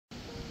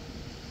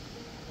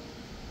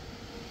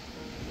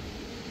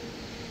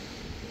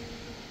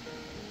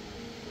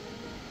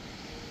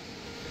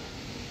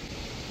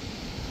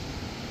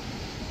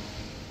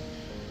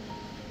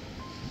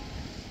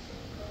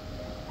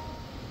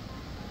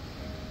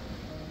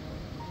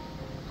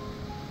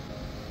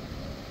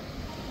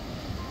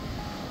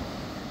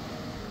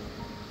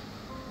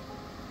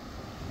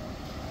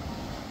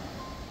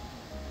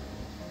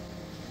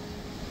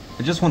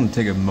I just want to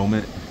take a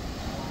moment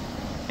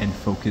and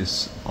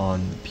focus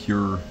on the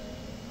pure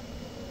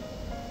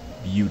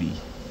beauty.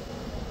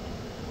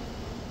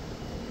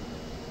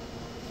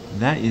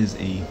 That is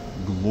a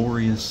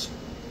glorious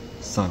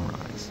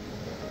sunrise.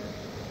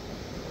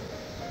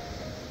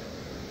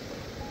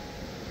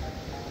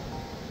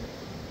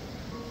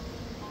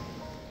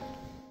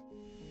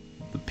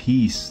 The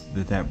peace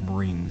that that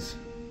brings.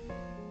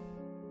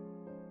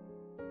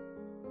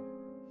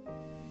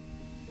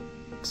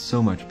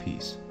 So much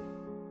peace.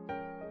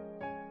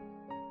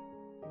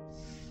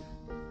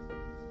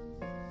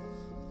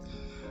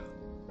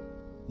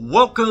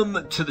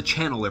 Welcome to the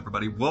channel,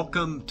 everybody.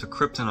 Welcome to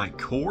Kryptonite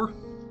Core.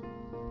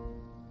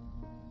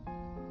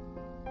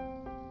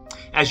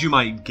 As you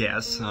might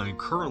guess, I'm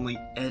currently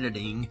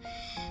editing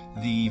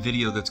the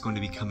video that's going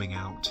to be coming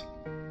out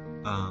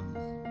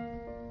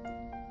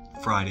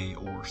Friday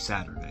or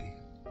Saturday.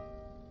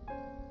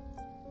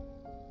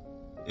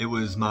 It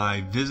was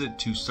my visit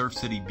to Surf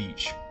City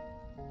Beach,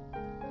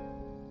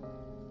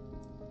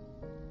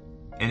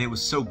 and it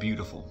was so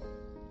beautiful.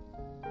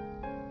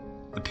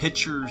 The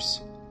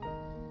pictures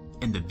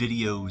and the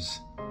videos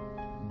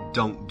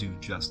don't do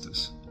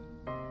justice.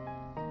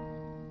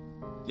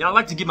 Yeah, I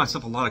like to give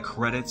myself a lot of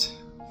credit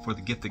for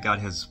the gift that God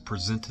has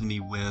presented me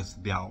with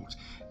about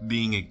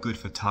being a good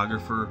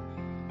photographer,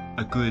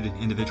 a good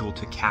individual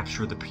to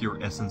capture the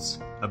pure essence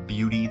of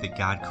beauty that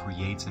God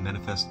creates and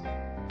manifests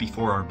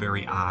before our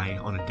very eye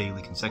on a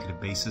daily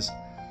consecutive basis.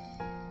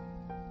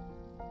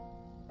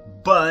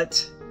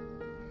 But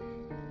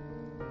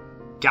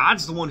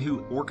God's the one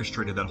who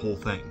orchestrated that whole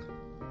thing.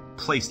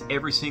 Placed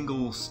every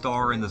single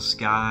star in the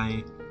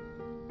sky,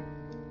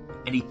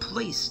 and he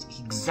placed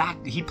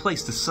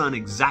the sun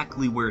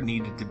exactly where it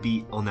needed to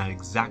be on that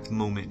exact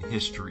moment in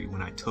history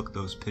when I took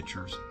those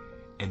pictures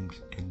and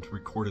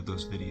recorded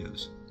those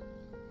videos.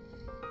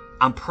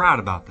 I'm proud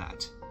about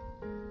that.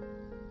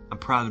 I'm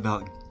proud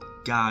about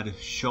God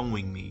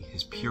showing me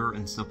his pure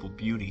and simple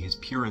beauty, his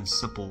pure and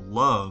simple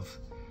love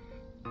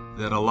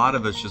that a lot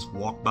of us just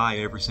walk by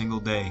every single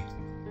day.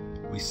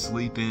 We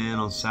sleep in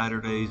on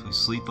Saturdays, we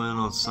sleep in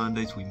on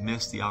Sundays, we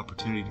miss the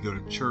opportunity to go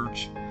to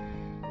church,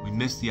 we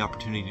miss the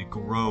opportunity to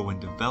grow and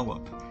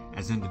develop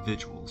as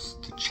individuals,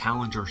 to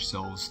challenge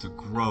ourselves to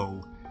grow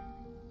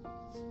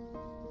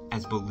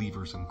as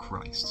believers in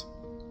Christ.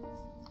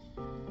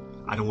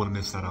 I don't want to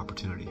miss that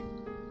opportunity.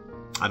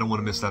 I don't want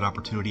to miss that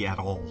opportunity at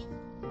all.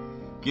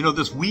 You know,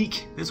 this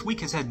week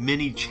has had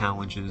many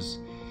challenges,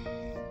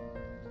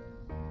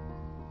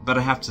 but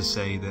I have to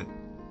say that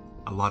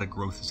a lot of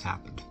growth has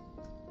happened.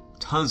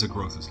 Tons of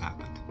growth has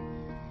happened.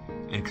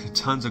 And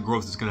tons of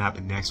growth is going to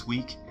happen next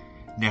week,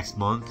 next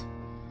month,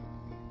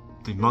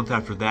 the month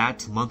after that,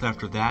 the month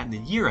after that, and the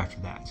year after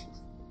that.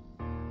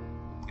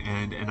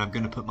 And I'm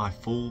going to put my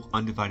full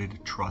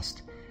undivided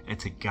trust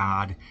into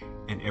God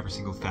and every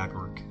single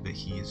fabric that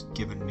he has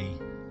given me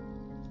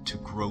to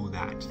grow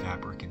that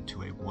fabric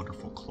into a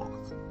wonderful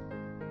cloth.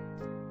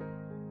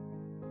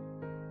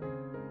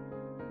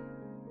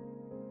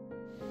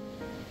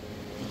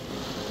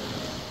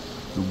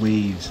 The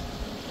waves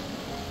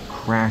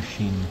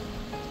crashing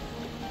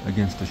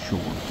against the shore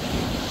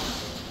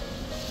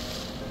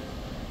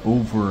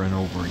over and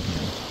over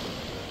again.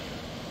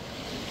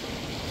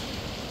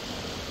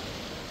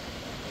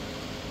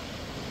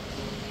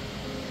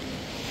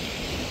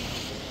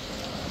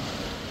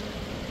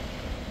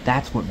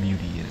 That's what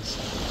beauty is.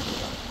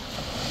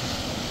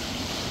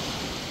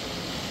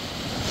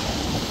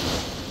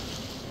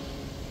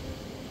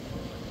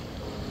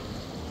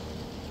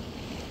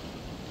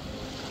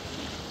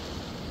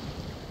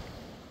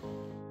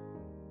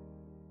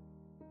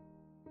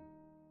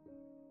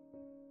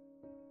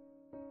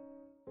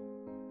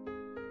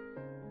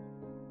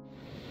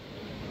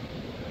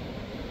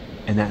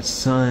 And that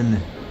sun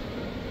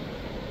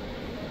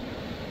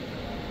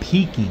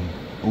peeking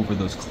over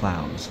those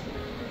clouds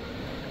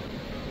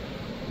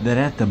that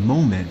at the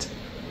moment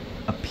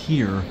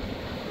appear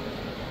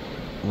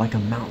like a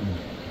mountain.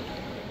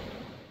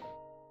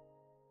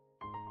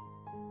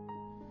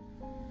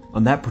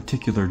 On that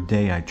particular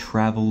day, I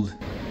traveled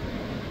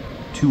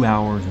 2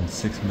 hours and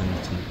 6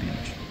 minutes to the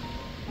beach.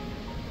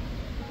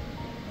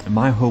 And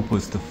my hope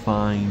was to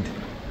find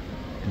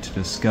and to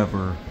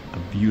discover a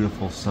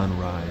beautiful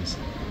sunrise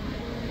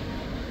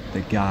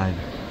that God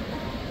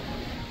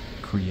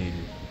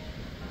created.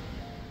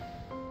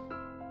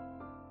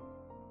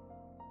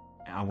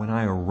 Now, when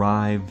I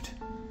arrived,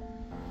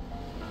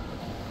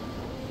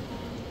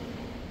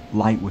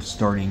 light was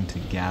starting to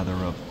gather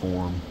up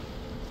form.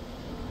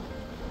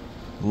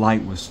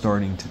 Light was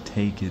starting to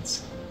take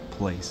its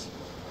place.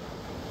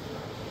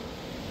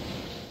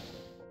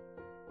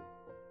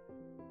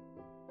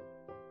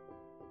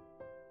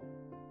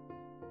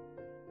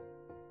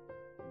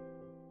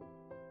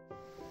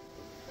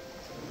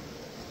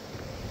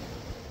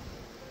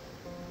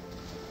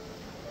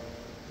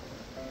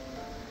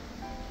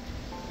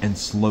 And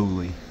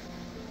slowly,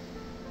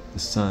 the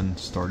sun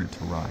started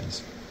to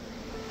rise.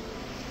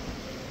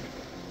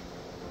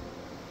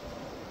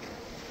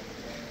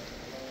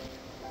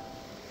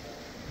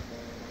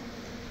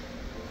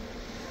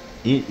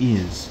 It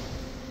is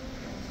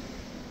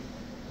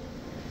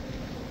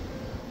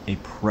a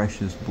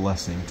precious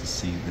blessing to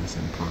see this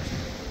in person.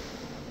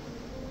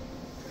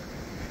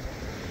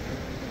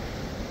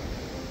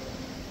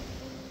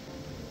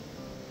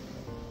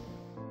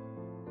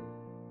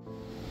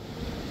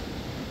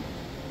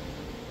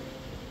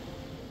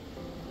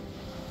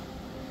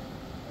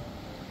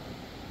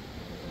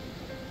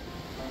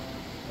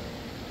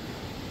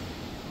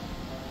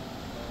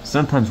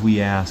 Sometimes we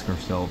ask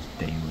ourselves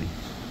daily,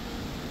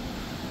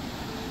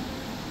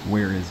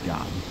 where is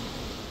God?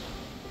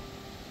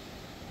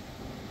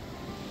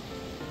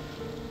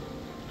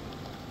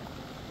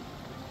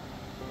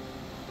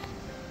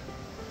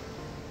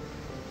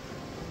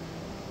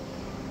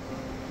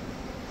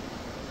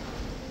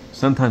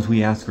 Sometimes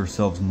we ask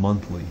ourselves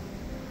monthly,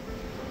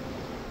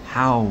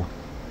 how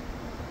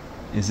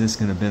is this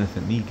going to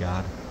benefit me,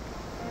 God?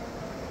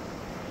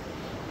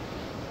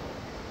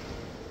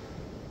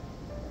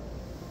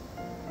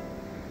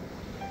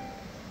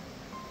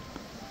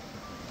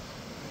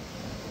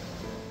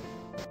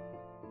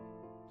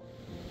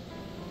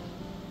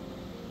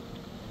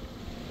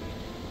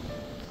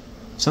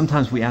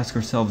 Sometimes we ask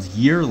ourselves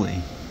yearly,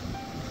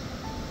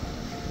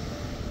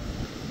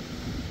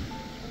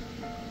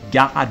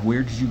 God,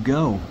 where did you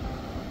go?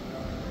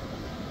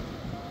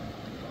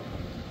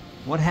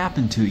 What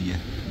happened to you?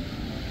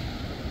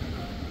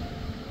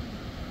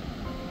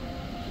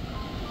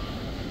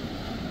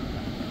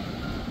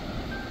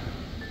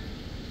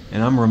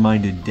 And I'm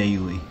reminded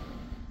daily,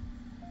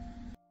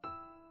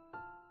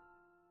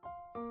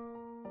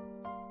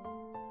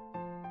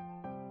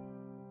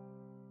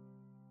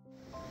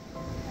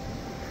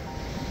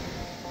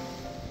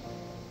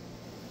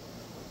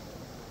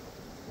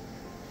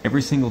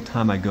 every single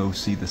time I go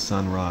see the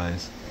sun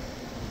rise,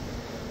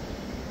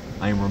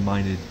 I am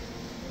reminded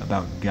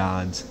about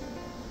God's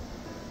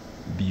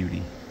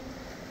beauty.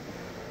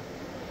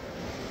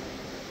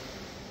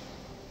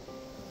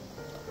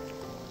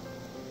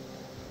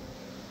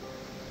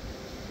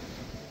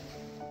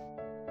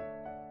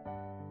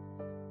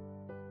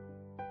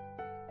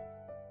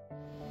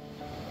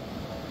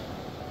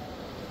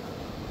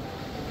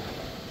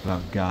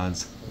 About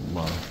God's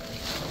love.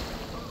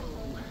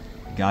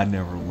 God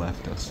never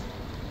left us.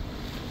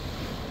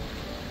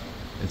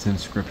 It's in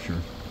Scripture.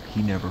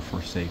 He never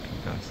forsaken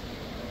us.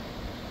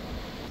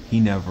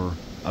 He never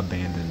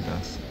abandoned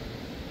us.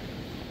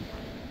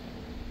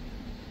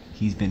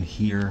 He's been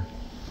here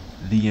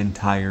the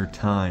entire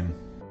time.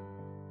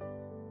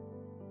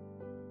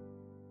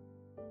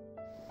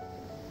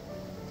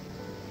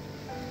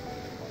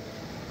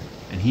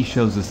 And He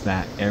shows us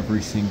that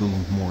every single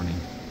morning,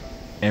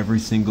 every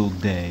single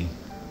day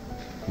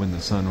when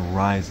the sun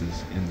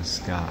rises in the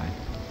sky.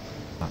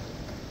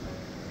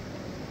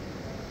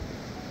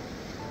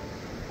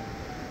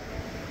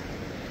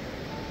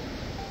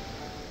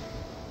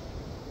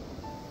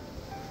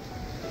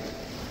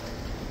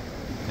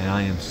 And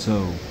I am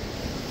so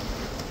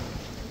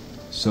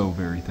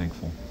very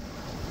thankful.